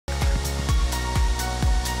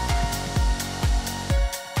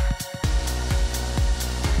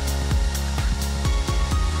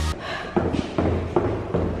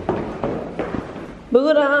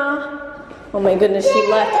Buddha. Oh my goodness, she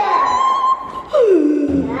left.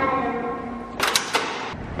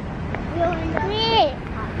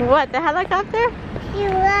 What, the helicopter? You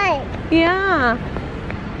like? Yeah.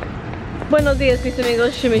 Buenos dias, mis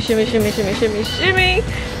amigos. Shimmy, shimmy, shimmy, shimmy, shimmy, shimmy.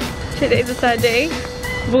 Today's a sad day.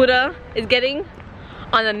 Buddha is getting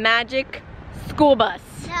on a magic school bus.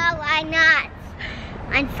 No, I'm not.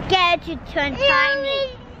 I'm scared to turn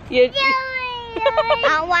tiny.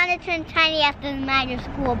 I want to turn tiny after the magic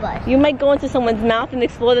school bus. You might go into someone's mouth and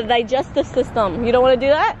explode the digestive system. You don't want to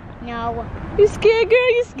do that? No. You scared, girl?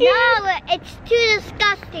 You scared? No, it's too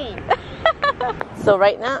disgusting. So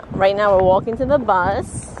right now we're walking to the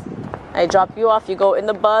bus. I drop you off. You go in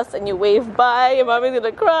the bus and you wave bye. Your mommy's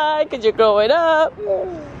gonna cry because you're growing up.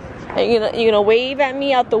 And you're gonna wave at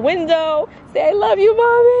me out the window. Say, I love you,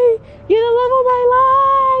 mommy. You're the love of my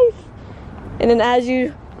life. And then as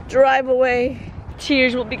you drive away,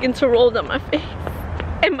 tears will begin to roll down my face,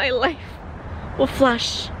 and my life will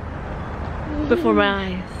flash before my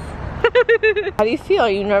eyes. How do you feel? Are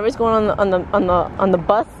you nervous going on the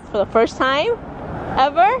bus for the first time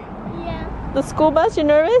ever? Yeah. The school bus? You're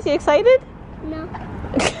nervous? You excited? No.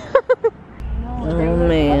 Oh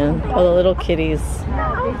man, all the little kitties.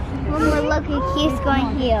 Mama, look, it keeps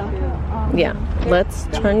going here. Yeah, let's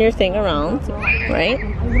turn your thing around, right?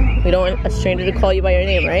 We don't want a stranger to call you by your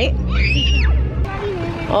name, right?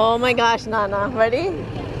 Oh my gosh, Nana, ready?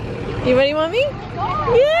 You ready, mommy?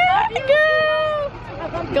 Yeah, girl!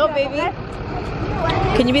 Go, baby.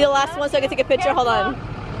 Can you be the last one so I can take a picture? Hold on.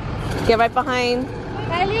 Get right behind.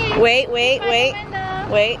 Wait. Wait.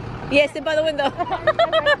 Yeah, sit by the window.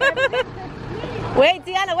 Wait,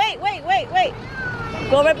 Ziana, wait.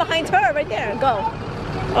 Go right behind her, right there. Go.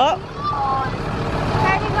 Oh.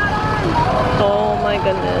 Oh my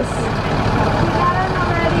goodness.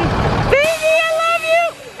 Baby, I love you!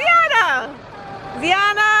 Ziana!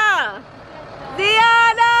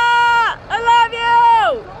 I love you!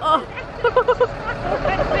 Oh.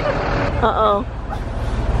 Uh-oh.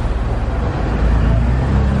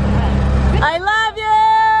 I love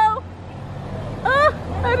you! Oh,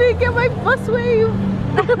 I didn't get my bus wave.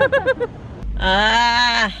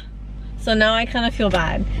 So now I kind of feel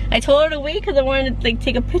bad. I told her to wait because I wanted to like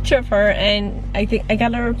take a picture of her, and I think I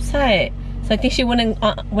got her upset. So I think she went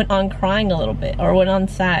on crying a little bit, or went on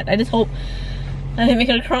sad. I just hope I didn't make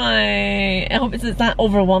her cry. I hope it's not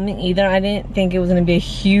overwhelming either. I didn't think it was gonna be a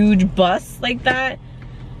huge bus like that.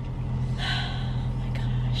 Oh my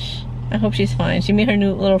gosh. I hope she's fine. She made her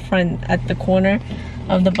new little friend at the corner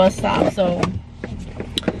of the bus stop, so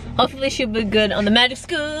hopefully she'll be good on the magic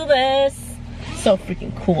school bus. So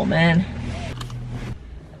freaking cool, man.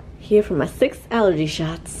 Here for my 6 allergy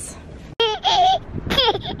shots. Like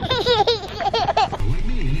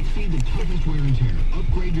me and exceed the toughest wear and tear.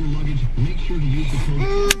 Upgrade your luggage. Make sure to use the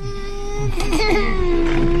code.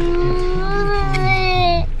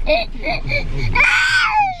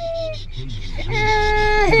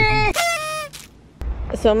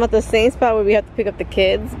 So I'm at the same spot where we have to pick up the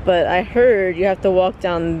kids, but I heard you have to walk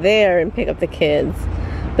down there and pick up the kids.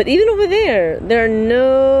 But even over there are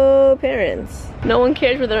no parents. No one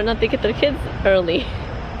cares whether or not they get their kids early.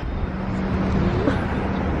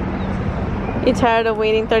 You tired of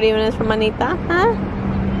waiting 30 minutes for Manita? Huh?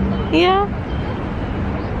 Yeah?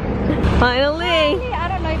 Finally! I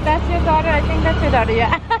don't know if that's your daughter. I think that's your daughter,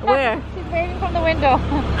 yeah. Where? She's waving from the window.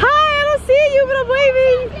 Hi, I don't see you, but I'm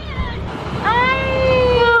waving. Hi!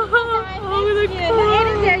 Oh, Nice to meet you.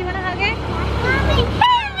 Aiden's there. You want to hug her?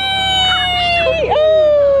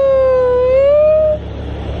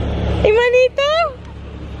 Hey, Manito?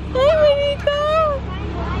 Hi, Manito.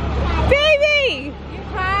 Baby! You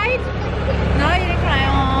cried? No, you didn't cry.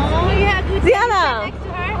 Oh, you have good Ziana! next to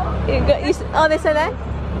her. Oh, they said that?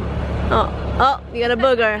 Oh, you got a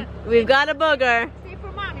booger. We've got a booger. See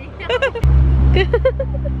for mommy. Where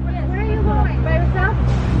are you going? By yourself?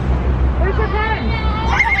 Where's your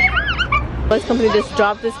parents? Bus company just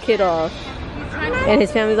dropped this kid off. And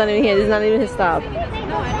his family's not even here. This is not even his stop.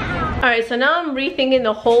 Alright, so now I'm rethinking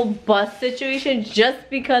the whole bus situation just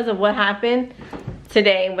because of what happened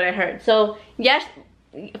today and what I heard. So, yes,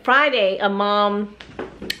 Friday, a mom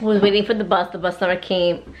was waiting for the bus never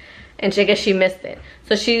came, and I guess she missed it.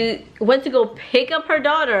 So she went to go pick up her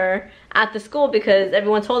daughter at the school because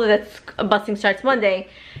everyone told her that busing starts Monday,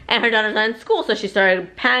 and her daughter's not in school. So she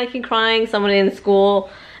started panicking, crying. Someone in the school,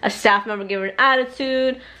 a staff member gave her an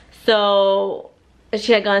attitude. So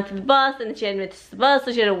she had gone to the bus and she had missed the bus,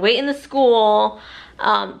 so she had to wait in the school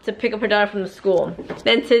to pick up her daughter from the school.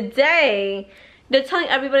 Then today, they're telling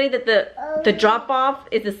everybody that the drop-off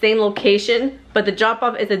is the same location, but the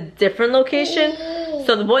drop-off is a different location.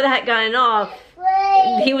 So the boy that had gotten off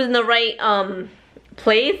he was in the right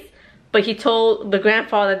place, but he told the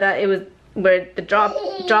grandfather that it was where the drop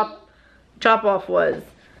off was.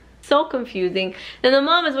 So confusing. Then the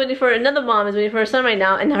mom is waiting for, another mom is waiting for her son right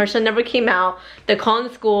now, and her son never came out. They're calling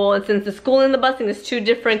the school, and since the school and the busing is 2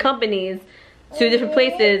 different companies, 2 different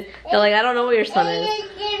places, they're like, I don't know where your son is.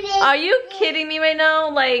 Are you kidding me right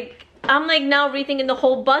now? Like, I'm like now rethinking the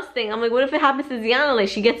whole bus thing. I'm like, what if it happens to Ziana? Like,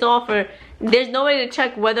 she gets off, or there's no way to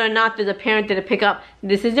check whether or not there's a parent there to pick up.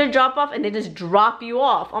 This is their drop off, and they just drop you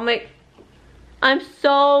off. I'm like, I'm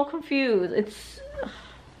so confused.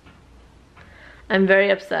 I'm very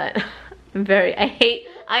upset.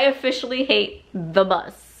 I officially hate the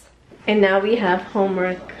bus. And now we have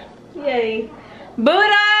homework. Yay.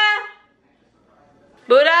 Buddha!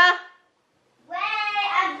 Buddha? Wait,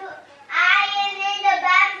 I am in the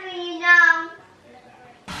bathroom, you know.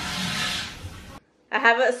 I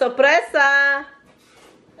have a sorpresa.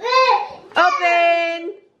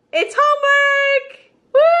 Open! It's homework!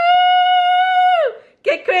 Woo!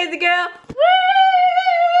 Get crazy, girl! Woo!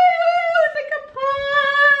 It's like a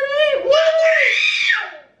party! Woo!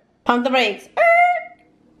 Pump the brakes.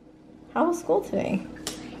 How was school today?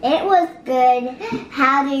 It was good.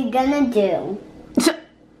 How are you gonna do?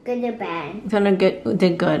 Good or bad?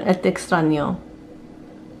 Did good. Te extraño.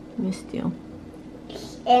 Missed you.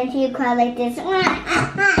 And you cry like this.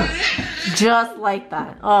 Just like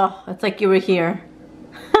that. Oh, it's like you were here.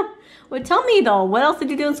 Well, tell me though, what else did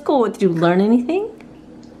you do in school? Did you learn anything?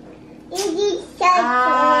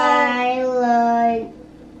 I learned.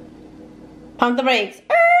 Pump the brakes.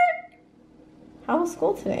 How was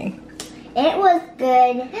school today? It was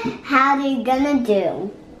good. How are you gonna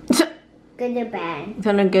do? Good or bad?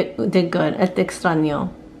 Did good. Te extraño.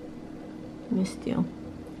 Missed you.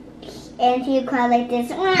 And you cry like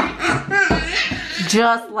this.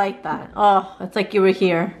 Just like that. Oh, it's like you were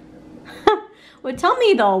here. Well, tell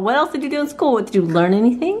me though, what else did you do in school? Did you learn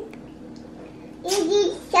anything?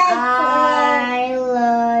 I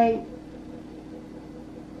learned.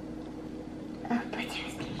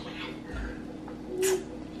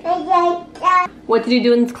 What did you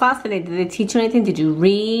do in class today? Did they teach you anything? Did you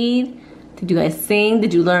read? Did you guys sing?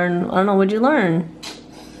 Did you learn? I don't know. What did you learn?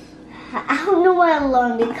 I don't know what I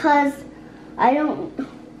learned because I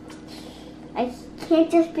can't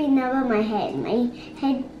just remember my head. My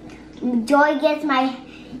head, Joy gets my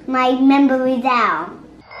memories out.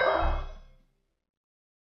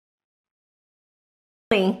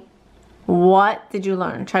 What did you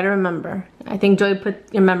learn? Try to remember. I think Joy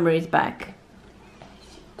put your memories back.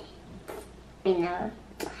 You know,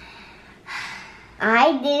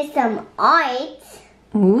 I did some art.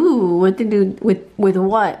 Ooh, what did you do with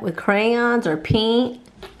what? With crayons or paint?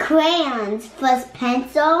 Crayons, first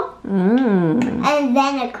pencil, and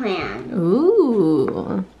then a crayon.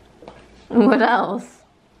 Ooh. What else?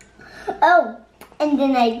 Oh, and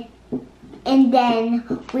then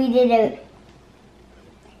we did a.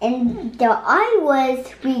 And the art was,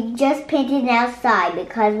 we just painted outside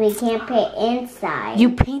because we can't paint inside. You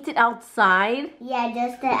painted outside? Yeah,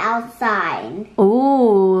 just the outside.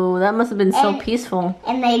 Ooh, that must have been so peaceful.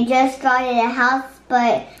 And they just started a house,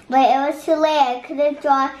 but it was too late. I couldn't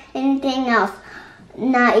draw anything else.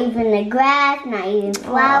 Not even the grass, not even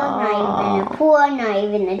flowers, not even a pool, not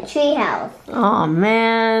even a tree house. Oh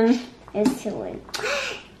man. It's too late.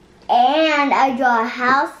 And I draw a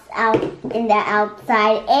house out in the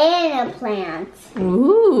outside and a plant.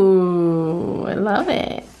 Ooh, I love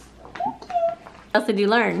it. What else did you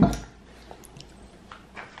learn?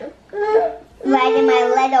 Writing my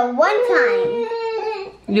letter one time.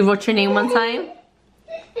 You wrote your name one time?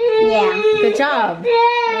 Yeah. Good job.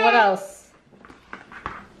 And what else?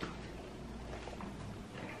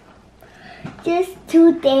 Just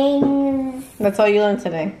 2 things. That's all you learned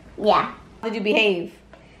today? Yeah. How did you behave?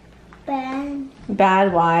 Bad.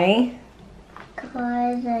 Bad, why?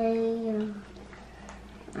 Because I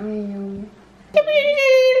know.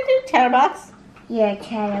 Chatterbox? Yeah,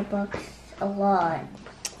 chatterbox a lot.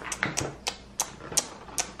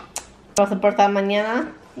 ¿Vas a portar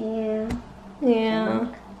mañana? Yeah. Yeah.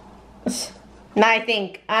 Now I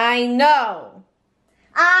think. I know.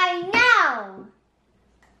 I know.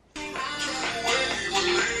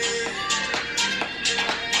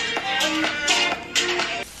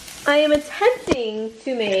 I am attempting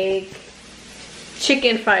to make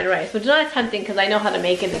chicken fried rice, which is not attempting because I know how to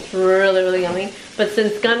make it. It's really, really yummy. But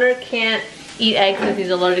since Gunnar can't eat eggs because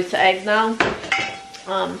he's allergic to eggs now,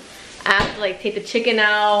 I have to like take the chicken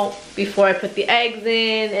out before I put the eggs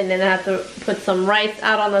in, and then I have to put some rice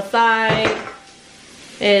out on the side.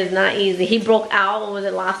 It is not easy. He broke out, what was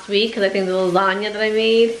it, last week? Because I think the lasagna that I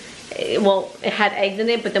made, it had eggs in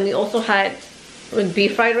it, but then we also had with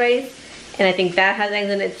beef fried rice. And I think that has eggs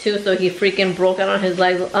in it too, so he freaking broke out on his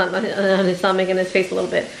legs, on his stomach and his face a little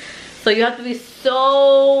bit. So you have to be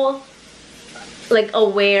so like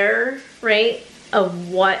aware, right, of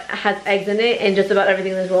what has eggs in it, and just about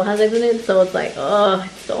everything in this roll has eggs in it. So it's like, oh,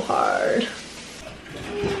 it's so hard.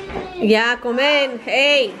 Ya, comen.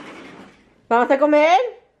 Hey, vamos a comer.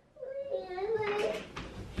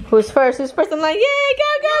 Who's first? Who's first? I'm like, yay, go,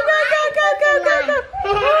 go, go, go, go, go, go, go.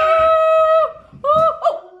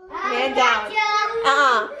 Man down.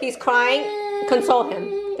 He's crying. Console him.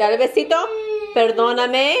 Dale besito.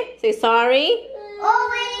 Perdóname. Say sorry. Oh,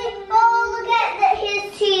 wait. Oh, look at his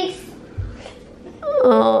cheeks.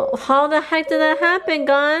 Oh, how the heck did that happen,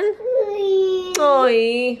 Gun?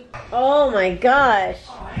 Oy. Oh my gosh.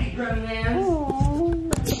 Oh, hey,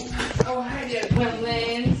 Gremlins. Oh, hi there,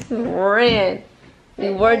 Gremlins. Ran. We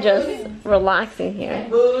were just relaxing here.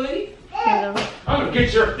 Boy. You know? I'm gonna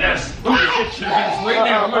get your ass. I'm gonna get your ass right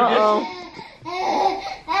now. I'm gonna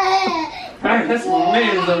Alright, that's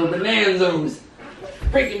Manzo, Bonanzos.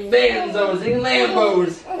 Freaking Banzos and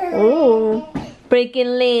Lambos. Ooh. Breaking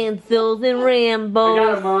Lanzos and I Rambos.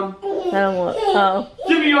 got him, Mom. I don't want. Oh.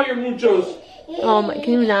 Give me all your muchos. Oh my.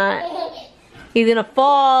 Can you not? He's gonna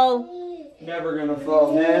fall. Never gonna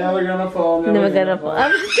fall. Never gonna fall. Never gonna fall. I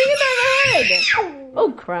was just thinking about my head.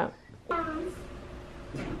 Oh crap.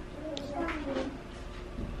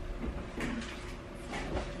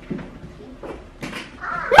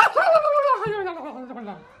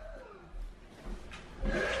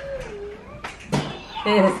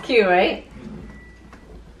 It's cute, right?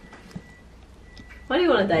 Why do you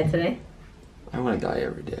want to die today? I want to die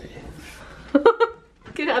every day.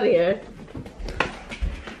 Get out of here.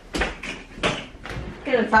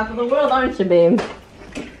 You're on top of the world, aren't you, babe?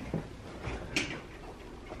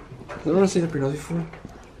 You want to see the pretty before?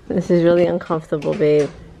 This is really uncomfortable, babe.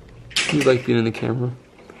 You like being in the camera.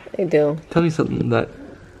 I do. Tell me something that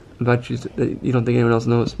about you that you don't think anyone else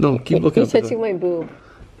knows. No, keep looking. You're touching my boob.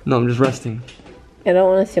 No, I'm just resting. I don't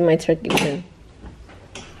want to see my turkey pin.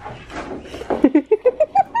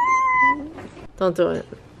 Don't do it.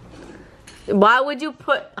 Why would you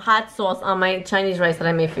put hot sauce on my Chinese rice that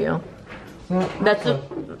I made for you? That's the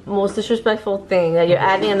most disrespectful thing, that you're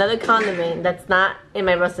adding another condiment that's not in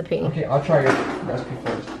my recipe. Okay, I'll try your recipe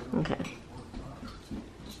first. Okay.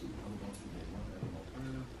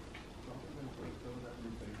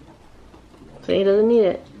 So he doesn't need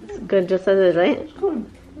it. It's good just as it is, right?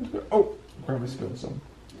 Oh, I probably spilled some.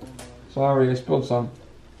 Sorry, I spilled some.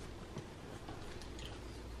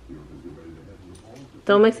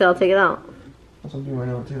 Don't mix it, I'll take it out. That's what I'm doing right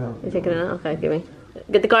now, too. You taking it out? Okay, give me.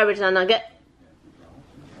 Get the garbage now, get.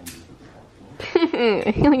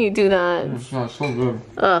 When you do that. It smells so good.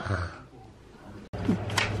 Ugh.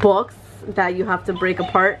 Books that you have to break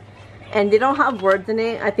apart, and they don't have words in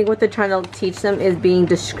it. I think what they're trying to teach them is being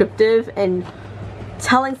descriptive and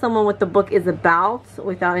telling someone what the book is about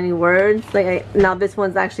without any words. Like now this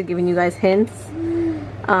one's actually giving you guys hints.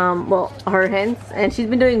 Well, her hints, and she's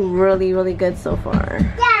been doing really, really good so far.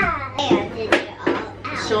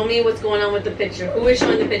 Show me what's going on with the picture. Who is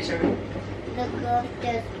showing the picture? The girl with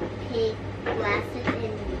the pink glasses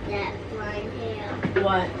and that blonde hair.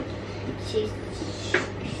 What? She's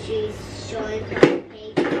showing her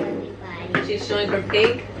pig to everybody. She's showing her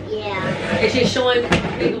pig? Yeah. And she's showing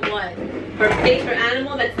her pig of what? Her pig, her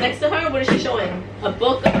animal that's next to her? What is she showing? A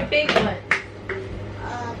book of a pig? What?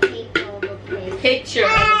 A paper of a pig. Picture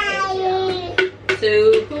of a pig.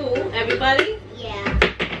 To who? Everybody? Yeah.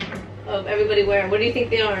 Of everybody where? What do you think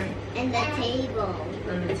they are? And the table.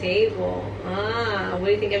 On the table. Ah, what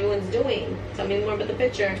do you think everyone's doing? Tell me more about the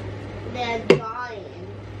picture. They're drawing.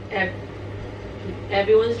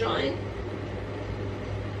 Everyone's drawing?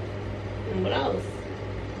 And what else?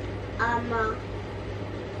 And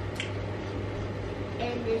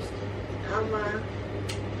this,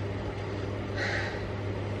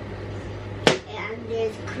 and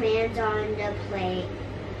there's crayons on the plate.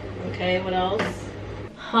 Okay, what else?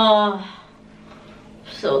 Oh,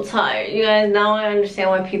 so tired. You guys, now I understand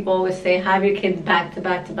why people always say have your kids back to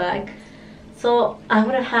back to back. So I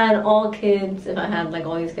would have had all kids, if I had like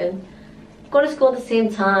all these kids, go to school at the same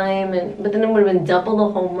time, but then it would have been double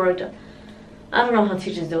the homework. I don't know how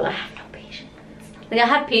teachers do it. I have no patience. Like I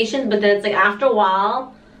have patience, but then it's like after a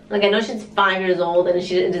while, like I know she's 5 years old and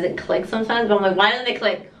it doesn't click sometimes, but I'm like, why doesn't it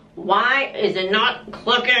click? Why is it not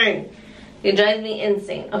clicking? It drives me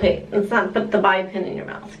insane. Okay, let's not put the bobby pin in your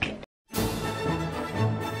mouth. Okay.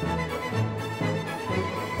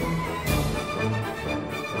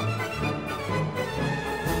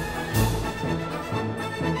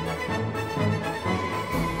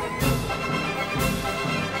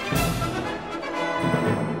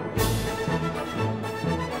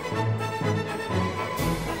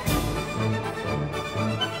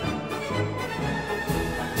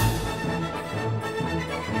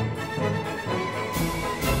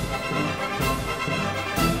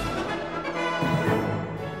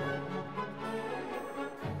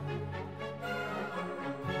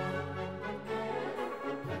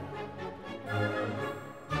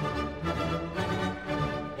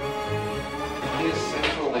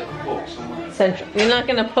 central. You're not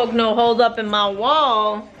gonna poke no holes up in my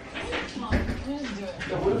wall. Yeah,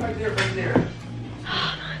 what if I did it right there?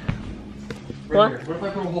 What? Here. What if I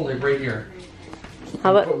put a hole like right here?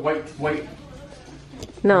 How about? Put white.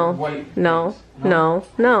 No. White. No. No.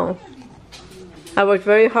 No. I worked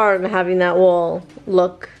very hard on having that wall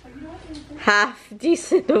look half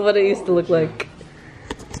decent of what it used to look like.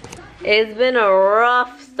 It's been a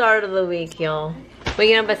rough start of the week, y'all.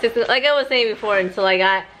 Waking up at 6, like I was saying before, until I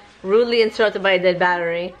got rudely interrupted by a dead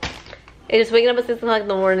battery. It's just waking up at 6 o'clock in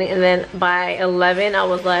the morning, and then by 11 I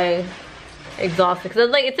was like exhausted. Cause I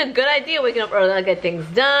was like, it's a good idea waking up early, I get things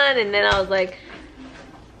done, and then I was like,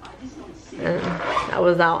 I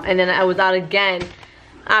was out, and then I was out again.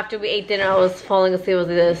 After we ate dinner, I was falling asleep. I was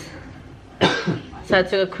like this. So I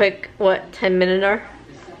took a quick, 10-minute, and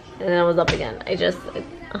then I was up again.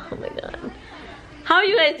 Oh my god. How are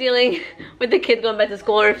you guys dealing with the kids going back to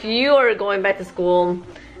school? Or if you are going back to school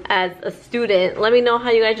as a student, let me know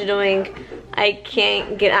how you guys are doing. I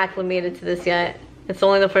can't get acclimated to this yet. It's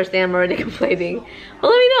only the first day I'm already complaining.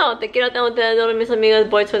 Well, let me know. Te quiero estar con mis amigos.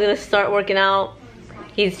 Boytoy's gonna start working out.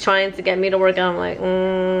 He's trying to get me to work out. I'm like,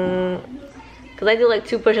 because I do like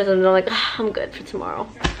 2 push-ups and I'm like, I'm good for tomorrow.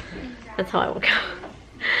 That's how I work out.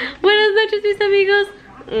 Buenas noches, mis amigos.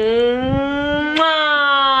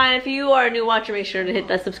 And if you are a new watcher, make sure to hit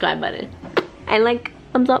that subscribe button. And like,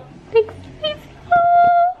 thumbs up. Thanks. Peace.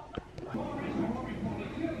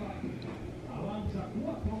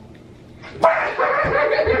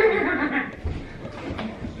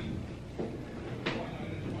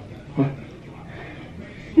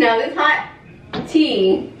 Now this hot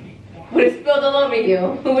tea would have spilled all over you.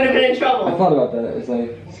 Who would have been in trouble? I thought about that. It's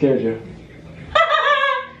like scared you.